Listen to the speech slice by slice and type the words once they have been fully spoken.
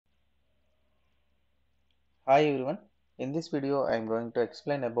Hi everyone, in this video I am going to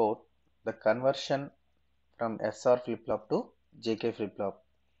explain about the conversion from SR flip-flop to JK flip-flop.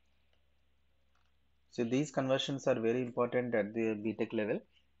 So these conversions are very important at the BTech level.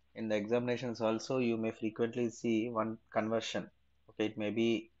 In the examinations also you may frequently see one conversion. Okay, it may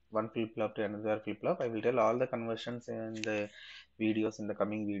be one flip-flop to another flip-flop. I will tell all the conversions in the videos in the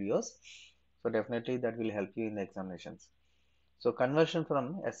coming videos. So definitely that will help you in the examinations. So conversion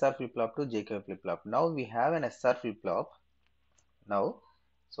from SR flip-flop to JK flip-flop. Now we have an SR flip-flop now.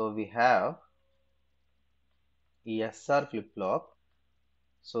 So we have SR flip-flop.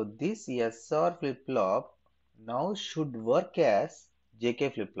 So this SR flip-flop now should work as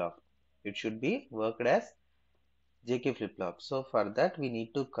JK flip-flop. It should be worked as JK flip-flop. So for that we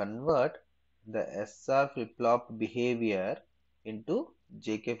need to convert the SR flip-flop behavior into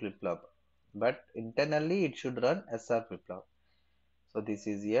JK flip-flop. But internally it should run SR flip-flop. So this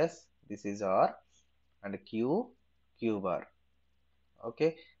is S, this is R, and Q bar.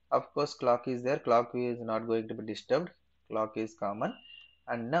 Okay, of course clock is there, clock is not going to be disturbed, clock is common.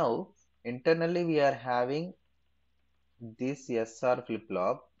 And now internally we are having this SR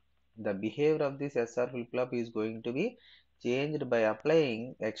flip-flop. The behavior of this SR flip-flop is going to be changed by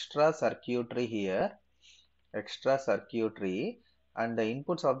applying extra circuitry here, extra circuitry, and the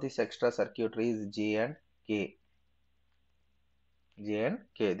inputs of this extra circuitry is J and K.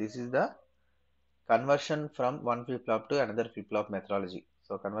 This is the conversion from one flip-flop to another flip-flop methodology.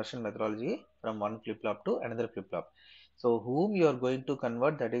 So conversion methodology from one flip-flop to another flip-flop. So whom you are going to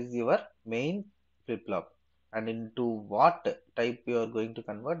convert, that is your main flip-flop, and into what type you are going to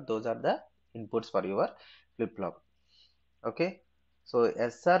convert, those are the inputs for your flip-flop. Okay, so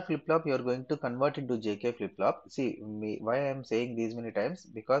SR flip-flop you are going to convert into JK flip-flop. See why I am saying these many times,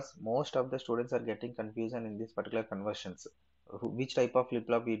 because most of the students are getting confusion in these particular conversions. Which type of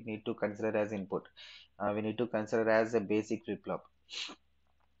flip-flop we need to consider as input? We need to consider as a basic flip-flop.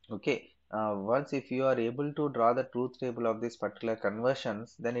 Okay, once if you are able to draw the truth table of this particular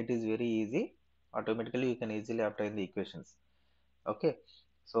conversions, then it is very easy. Automatically you can easily obtain the equations. Okay,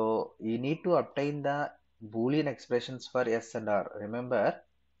 so you need to obtain the Boolean expressions for S and R. Remember,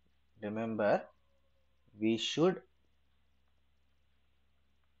 we should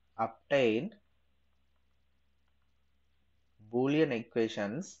obtain Boolean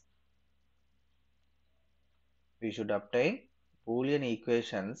equations. We should obtain Boolean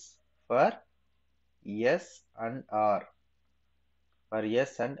equations for S and R. For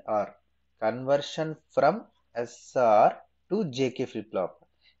S and R. Conversion from SR to JK flip-flop.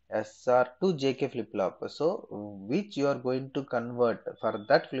 SR to JK flip-flop. So which you are going to convert? For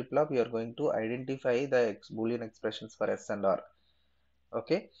that flip-flop you are going to identify the Boolean expressions for S and R.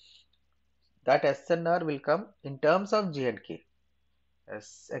 Okay, that S and R will come in terms of G and K.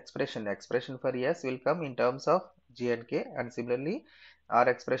 Expression for S will come in terms of G and K, and similarly R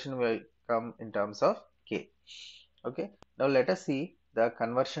expression will come in terms of K. Okay, now let us see the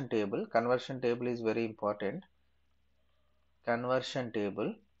conversion table. Conversion table is very important. Conversion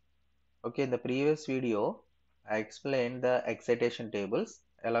table. Okay, in the previous video I explained the excitation tables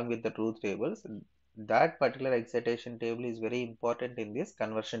along with the truth tables. That particular excitation table is very important in this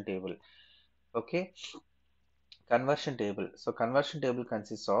conversion table. Okay, conversion table. So conversion table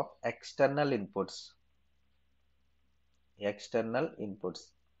consists of external inputs. So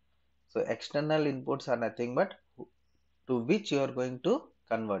external inputs are nothing but to which you are going to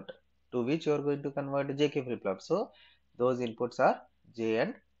convert. JK flip-flop. So those inputs are J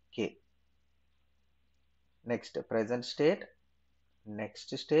and K. Next, present state,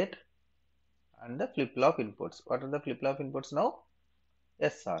 next state, and the flip-flop inputs. What are the flip-flop inputs now?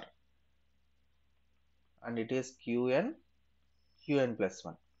 SR. And it is Qn plus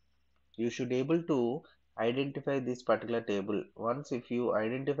 1. You should able to identify this particular table. Once if you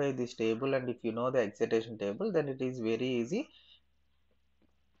identify this table and if you know the excitation table, then it is very easy.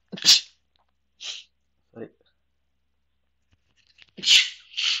 Sorry.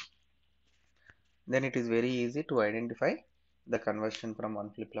 Then it is very easy to identify the conversion from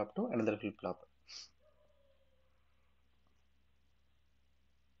one flip-flop to another flip-flop.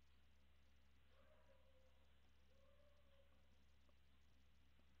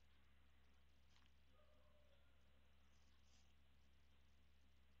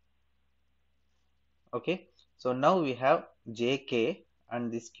 Okay, so now we have JK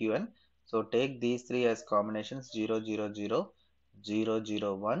and this Qn. So take these three as combinations: 0 0 0, 0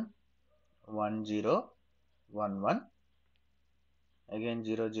 0 1, 1 0 1 1, again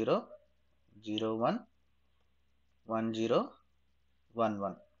 0 0 0 1, 1 0 1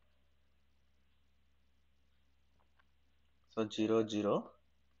 1. So 0 0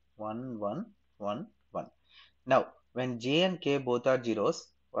 1 1 1 1. Now, when J and K both are zeros,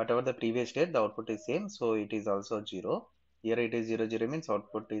 whatever the previous state, the output is same, so it is also 0. Here it is 0, 0 means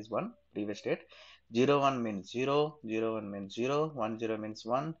output is 1, previous state. 0, 1 means 0, 0, 1 means 0, 1, 0 means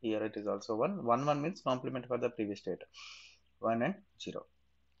 1, here it is also 1, 1, 1 means complement for the previous state, 1 and 0.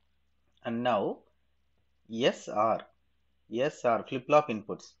 And now, SR, SR, flip-flop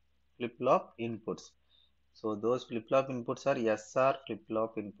inputs, flip-flop inputs. So those flip-flop inputs are SR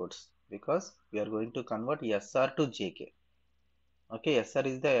flip-flop inputs because we are going to convert SR to JK. Okay, SR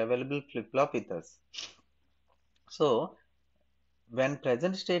is the available flip-flop with us. So when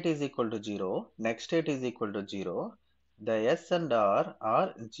present state is equal to 0, next state is equal to 0, the S and R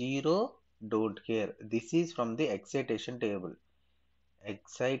are 0, don't care. This is from the excitation table.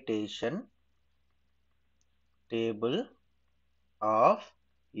 Excitation table of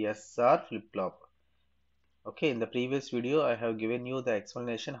SR flip-flop. Okay, in the previous video, I have given you the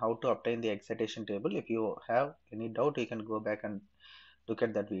explanation how to obtain the excitation table. If you have any doubt, you can go back and look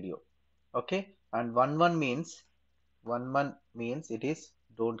at that video. Okay, and 1 1 means it is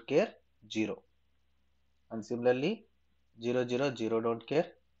don't care 0. And similarly, 0 0 0 don't care.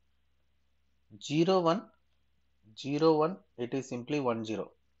 0 1 0 1 it is simply 1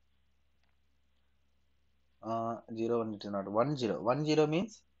 0. 0 1 it is not 1 0. 1 0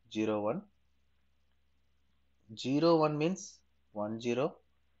 means 0 1. 0 1 means 1 0.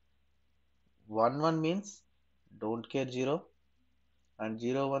 1 1 means don't care 0. And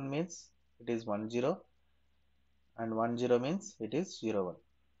 0 1 means it is 1 0. And 1 0 means it is 0 1.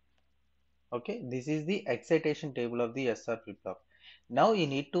 Okay, this is the excitation table of the SR flip-flop. Now you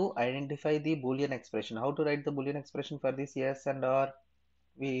need to identify the Boolean expression. How to write the Boolean expression for this S and R?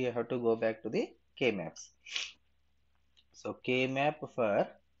 We have to go back to the K-maps. So K-map for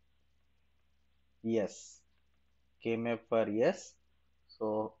S. K-map for S.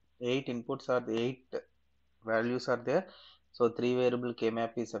 So 8 inputs are the 8 values are there. So 3 variable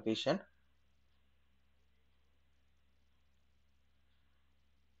K-map is sufficient.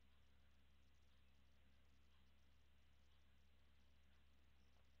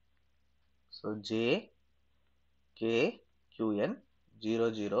 So J, K, Q, N,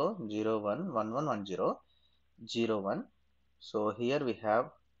 0, 0, 0, 1, 1, 1, 1, 0, 0, 1. So here we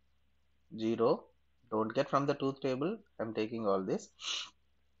have 0, don't get from the truth table. I'm taking all this.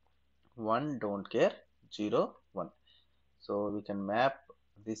 1, don't care, 0, 1. So we can map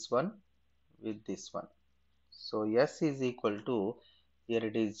this one with this one. So S is equal to, here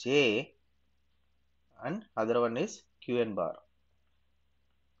it is J and other one is Qn bar.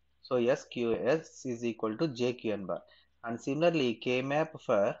 So S is equal to JQn bar. And similarly, K map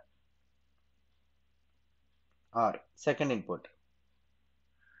for R, second input.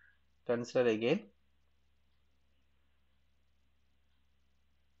 Consider again.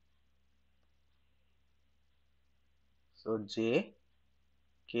 So J,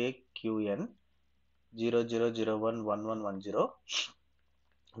 K, Q, N, 0, 0, 0, 1, 1, 1, 1, 0,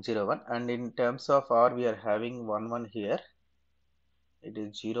 0, 1. And in terms of R, we are having 1, 1 here. It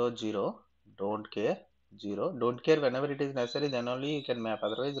is 0, 0, don't care, 0. Don't care whenever it is necessary, then only you can map.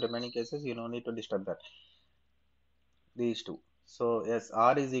 Otherwise, remaining cases, you don't need to disturb that. These two. So, yes,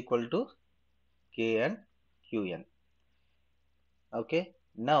 R is equal to K and Qn. Okay.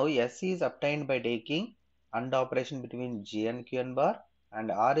 Now, S is obtained by taking AND operation between J and Qn bar,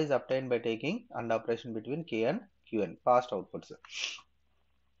 and R is obtained by taking AND operation between K and Qn, past outputs.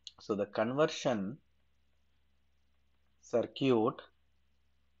 So, the conversion circuit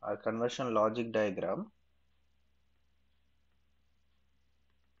or conversion logic diagram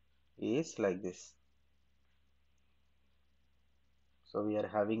is like this. So we are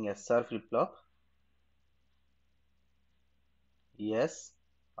having SR flip-flop. S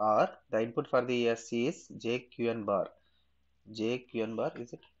R, the input for the S is JQN bar. JQN bar,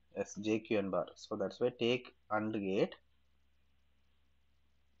 is it? Yes, JQN bar. So that's why take AND gate,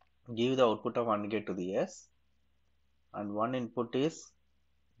 give the output of AND gate to the S, and one input is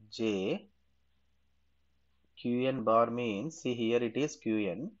J. QN bar means, see here it is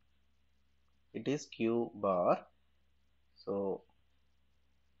QN, it is Q bar. So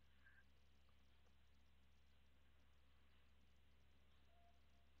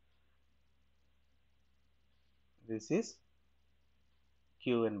this is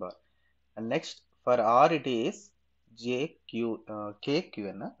QN bar. And next for R it is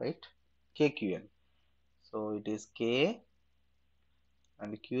KQN, right? KQN. So it is K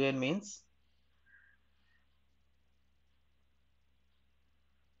and QN means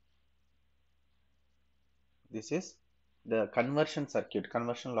this is the conversion circuit,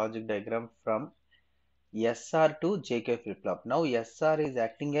 conversion logic diagram from SR to JK flip flop. Now SR is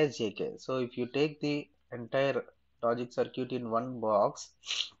acting as JK. So if you take the entire logic circuit in one box,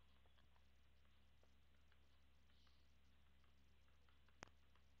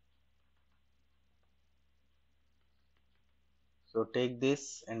 so take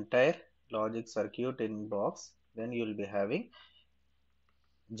this entire logic circuit in box, then you will be having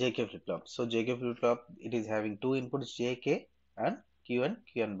JK flip flop. So JK flip flop, it is having two inputs JK and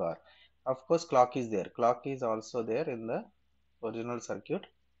Qn bar. Of course, clock is there. Clock is also there in the original circuit.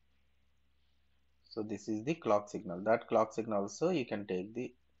 So this is the clock signal. That clock signal also you can take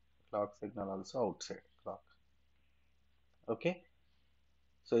the clock signal also outside clock. Okay.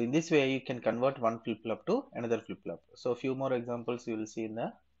 So in this way you can convert one flip flop to another flip flop. So few more examples you will see in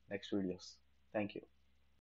the next videos. Thank you.